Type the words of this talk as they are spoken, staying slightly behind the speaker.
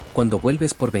Cuando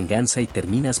vuelves por venganza y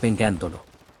terminas vengándolo.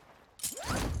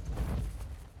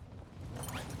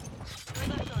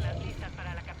 Nuevas zonas listas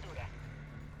para la captura.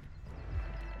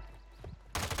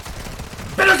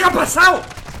 ¿Pero qué ha pasado?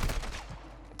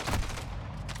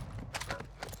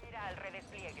 Era al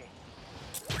redespliegue.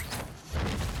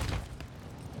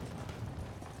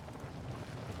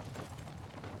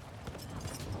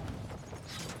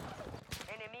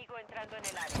 Enemigo entrando en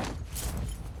el área.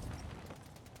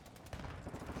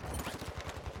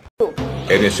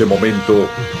 En ese momento,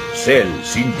 Cell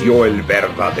sintió el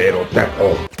verdadero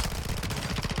terror.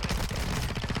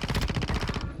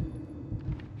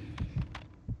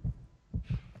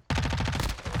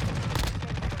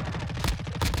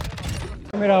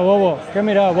 ¿Qué mira, bobo? ¿Qué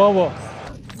mira, bobo?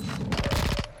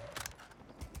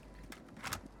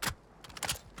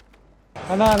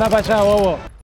 Anda para allá, bobo.